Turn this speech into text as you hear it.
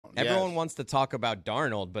down. Everyone wants to talk about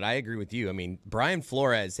Darnold, but I agree with you. I mean, Brian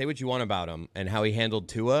Flores, say what you want about him and how he handled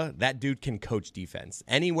Tua, that dude can coach defense.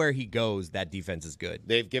 Anywhere he goes, that defense is good.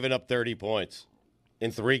 They've given up 30 points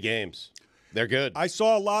in 3 games. They're good. I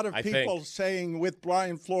saw a lot of people saying with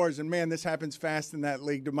Brian Flores, and man, this happens fast in that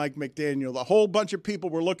league, to Mike McDaniel. A whole bunch of people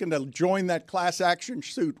were looking to join that class action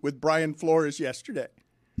suit with Brian Flores yesterday.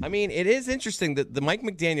 I mean, it is interesting that the Mike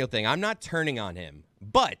McDaniel thing, I'm not turning on him,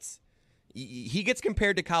 but he gets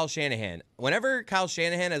compared to Kyle Shanahan. Whenever Kyle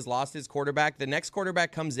Shanahan has lost his quarterback, the next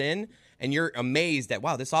quarterback comes in, and you're amazed that,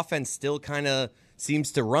 wow, this offense still kind of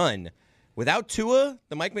seems to run. Without Tua,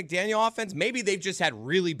 the Mike McDaniel offense, maybe they've just had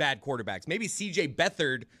really bad quarterbacks. Maybe C.J.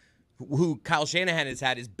 Beathard, who Kyle Shanahan has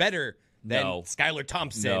had, is better than Skylar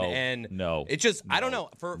Thompson. It's just, I don't know.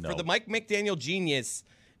 For the Mike McDaniel genius,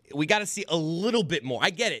 we got to see a little bit more.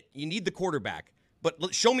 I get it. You need the quarterback.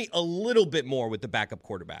 But show me a little bit more with the backup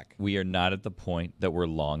quarterback. We are not at the point that we're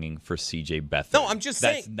longing for C.J. Beathard. No, I'm just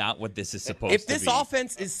saying. That's not what this is supposed to be. If this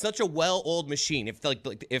offense is such a well-oiled machine, if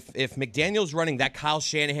McDaniel's running that Kyle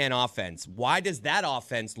Shanahan offense, why does that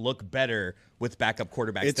offense look better with backup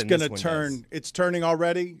quarterbacks it's than this one It's going to turn. does? It's turning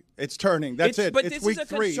already. It's turning. That's it. But it's this week is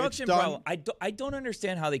a 3. construction It's done. problem. I don't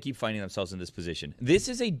understand how they keep finding themselves in this position. This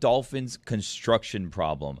is a Dolphins construction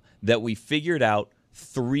problem that we figured out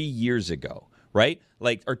 3 years ago. Right?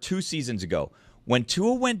 Or 2 seasons ago. When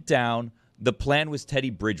Tua went down, the plan was Teddy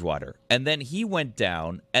Bridgewater. And then he went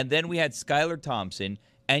down, and then we had Skylar Thompson,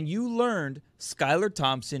 and you learned Skylar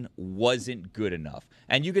Thompson wasn't good enough.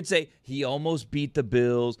 And you could say he almost beat the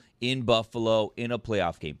Bills in Buffalo in a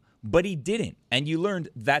playoff game. But he didn't. And you learned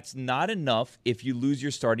that's not enough if you lose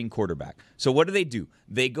your starting quarterback. So what do?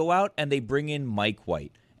 They go out and they bring in Mike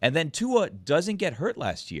White. And then Tua doesn't get hurt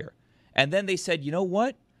last year. And then they said, you know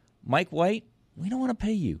what? Mike White, we don't want to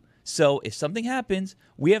pay you. So if something happens,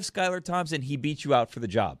 we have Skylar Thompson. He beat you out for the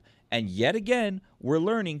job. And yet again, we're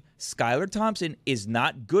learning Skylar Thompson is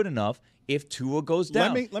not good enough if Tua goes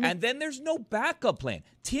down. And then there's no backup plan.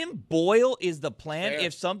 Tim Boyle is the plan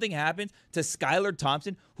if something happens to Skylar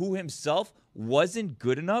Thompson, who himself wasn't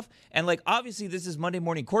good enough. And, obviously this is Monday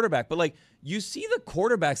Morning Quarterback, but, you see the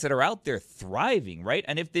quarterbacks that are out there thriving, right?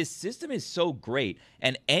 And if this system is so great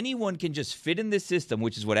and anyone can just fit in this system,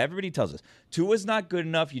 which is what everybody tells us, Tua's not good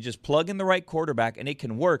enough, you just plug in the right quarterback and it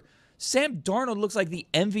can work. Sam Darnold looks like the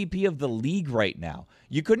MVP of the league right now.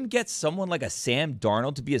 You couldn't get someone like a Sam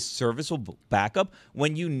Darnold to be a serviceable backup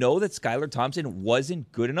when you know that Skylar Thompson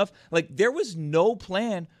wasn't good enough. There was no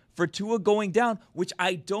plan for Tua going down, which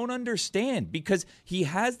I don't understand because he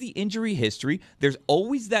has the injury history. There's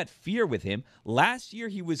always that fear with him. Last year,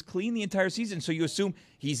 he was clean the entire season, so you assume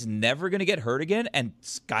he's never going to get hurt again, and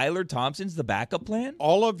Skylar Thompson's the backup plan?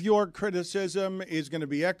 All of your criticism is going to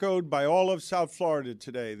be echoed by all of South Florida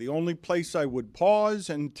today. The only place I would pause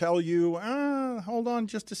and tell you, hold on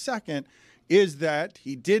just a second, is that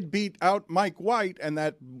he did beat out Mike White, and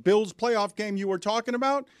that Bills playoff game you were talking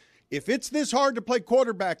about, if it's this hard to play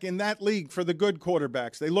quarterback in that league for the good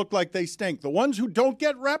quarterbacks, they look like they stink. The ones who don't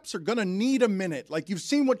get reps are going to need a minute. You've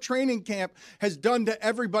seen what training camp has done to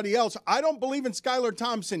everybody else. I don't believe in Skylar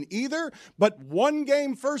Thompson either, but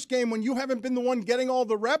first game, when you haven't been the one getting all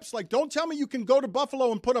the reps, don't tell me you can go to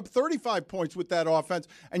Buffalo and put up 35 points with that offense,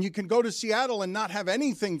 and you can go to Seattle and not have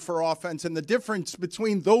anything for offense, and the difference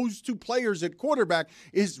between those two players at quarterback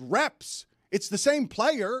is reps. It's the same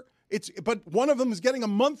player. But one of them is getting a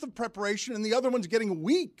month of preparation and the other one's getting a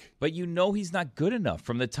week. But he's not good enough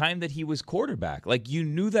from the time that he was quarterback. You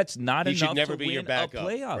knew that's not enough to win a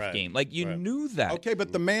playoff game. You knew that. Okay,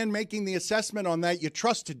 but the man making the assessment on that, you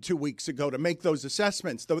trusted 2 weeks ago to make those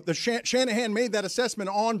assessments. Shanahan made that assessment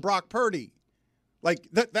on Brock Purdy.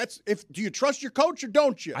 Do you trust your coach or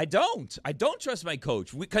don't you? I don't. I don't trust my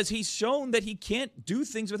coach because he's shown that he can't do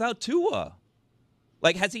things without Tua.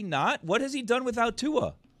 Has he not? What has he done without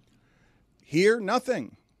Tua? Here,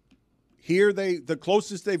 nothing. Here, the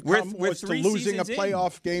closest they've come was to losing a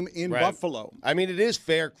playoff game in Buffalo. I mean, it is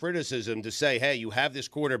fair criticism to say, hey, you have this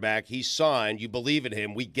quarterback, he's signed, you believe in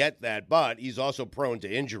him, we get that, but he's also prone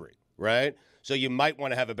to injury, right? So you might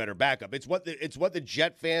want to have a better backup. It's what the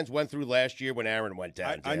Jet fans went through last year when Aaron went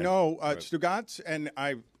down. I know, Stugotz, and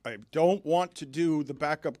I don't want to do the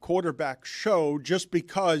backup quarterback show just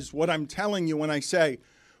because what I'm telling you when I say,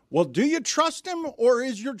 well, do you trust him, or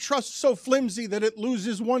is your trust so flimsy that it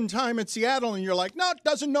loses one time at Seattle and you're like, no,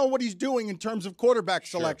 doesn't know what he's doing in terms of quarterback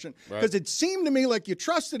selection? Because it seemed to me like you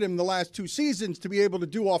trusted him the last 2 seasons to be able to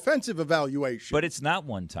do offensive evaluation. But it's not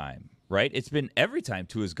one time. right? It's been every time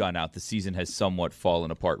Tua's gone out, the season has somewhat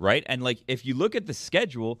fallen apart, right? And, like, if you look at the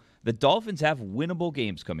schedule, the Dolphins have winnable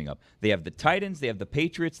games coming up. They have the Titans, they have the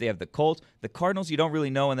Patriots, they have the Colts, the Cardinals you don't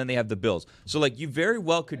really know, and then they have the Bills. So, like, you very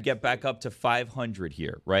well could get back up to 500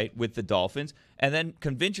 here, right, with the Dolphins, and then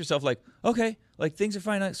convince yourself, like, okay, like, things are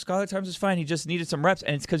fine. Skylar Thompson is fine. He just needed some reps,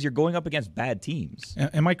 and it's because you're going up against bad teams.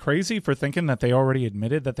 Am I crazy for thinking that they already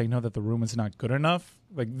admitted that they know that the room is not good enough?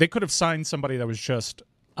 Like, they could have signed somebody that was just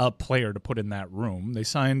a player to put in that room. They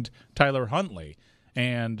signed Tyler Huntley.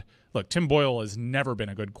 And look, Tim Boyle has never been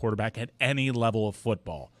a good quarterback at any level of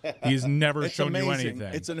football. He's never shown you anything.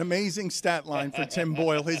 It's an amazing stat line for Tim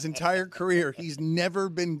Boyle. His entire career, he's never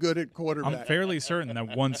been good at quarterback. I'm fairly certain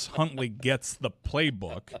that once Huntley gets the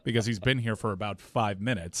playbook, because he's been here for about 5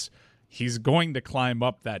 minutes, he's going to climb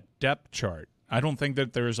up that depth chart. I don't think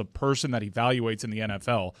that there's a person that evaluates in the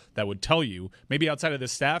NFL that would tell you, maybe outside of the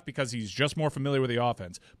staff because he's just more familiar with the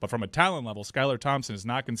offense, but from a talent level, Skylar Thompson is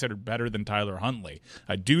not considered better than Tyler Huntley.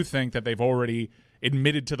 I do think that they've already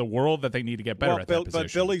admitted to the world that they need to get better at that position.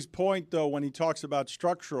 But Billy's point, though, when he talks about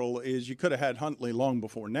structural, is you could have had Huntley long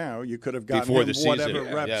before now. You could have gotten him whatever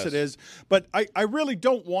reps it is. But I really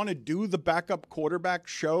don't want to do the backup quarterback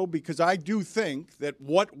show because I do think that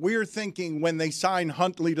what we're thinking when they sign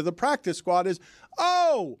Huntley to the practice squad is,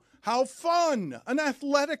 oh, how fun, an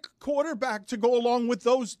athletic quarterback to go along with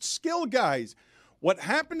those skill guys. What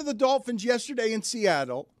happened to the Dolphins yesterday in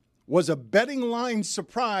Seattle was a betting line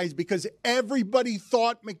surprise because everybody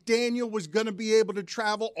thought McDaniel was going to be able to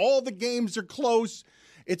travel. All the games are close.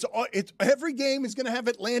 It's every game is going to have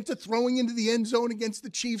Atlanta throwing into the end zone against the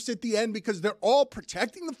Chiefs at the end because they're all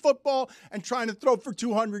protecting the football and trying to throw for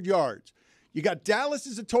 200 yards. You got Dallas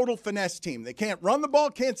as a total finesse team. They can't run the ball,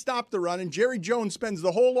 can't stop the run, and Jerry Jones spends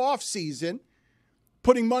the whole offseason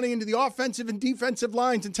putting money into the offensive and defensive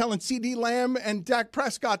lines and telling CeeDee Lamb and Dak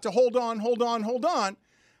Prescott to hold on.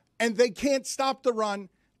 And they can't stop the run,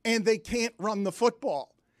 and they can't run the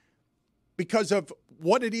football because of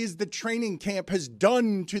what it is that training camp has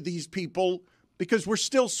done to these people, because we're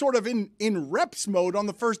still sort of in reps mode on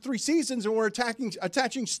the first 3 seasons, and we're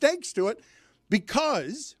attaching stakes to it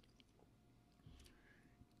because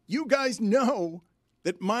you guys know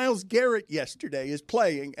that Myles Garrett yesterday is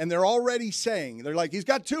playing, and they're already saying, they're like, he's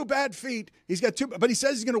got 2 bad feet. But he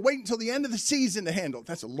says he's going to wait until the end of the season to handle it.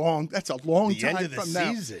 That's a long time from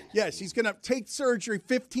now. Season. Yes, he's going to take surgery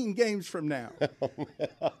 15 games from now.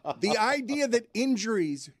 The idea that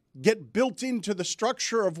injuries get built into the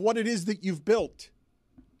structure of what it is that you've built,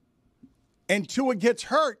 and Tua gets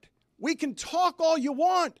hurt, we can talk all you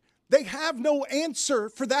want. They have no answer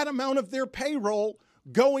for that amount of their payroll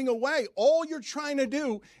going away. All you're trying to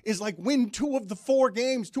do is like win 2 of the 4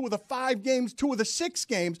 games, 2 of the 5 games, 2 of the 6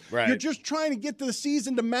 games. Right. You're just trying to get the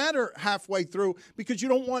season to matter halfway through because you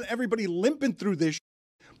don't want everybody limping through this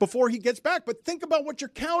before he gets back. But think about what you're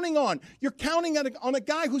counting on. You're counting on a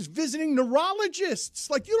guy who's visiting neurologists.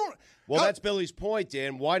 Like, you don't. Well, that's Billy's point,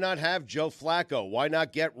 Dan. Why not have Joe Flacco? Why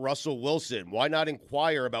not get Russell Wilson? Why not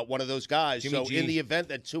inquire about one of those guys? Jimmy G. In the event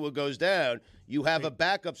that Tua goes down, you have a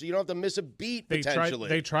backup so you don't have to miss a beat potentially.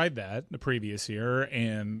 They tried that the previous year,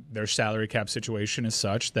 and their salary cap situation is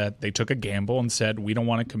such that they took a gamble and said, we don't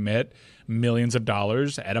want to commit millions of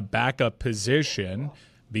dollars at a backup position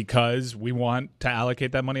because we want to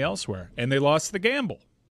allocate that money elsewhere. And they lost the gamble.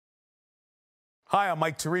 Hi, I'm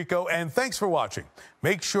Mike Tirico, and thanks for watching.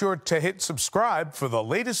 Make sure to hit subscribe for the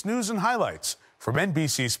latest news and highlights from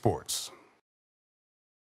NBC Sports.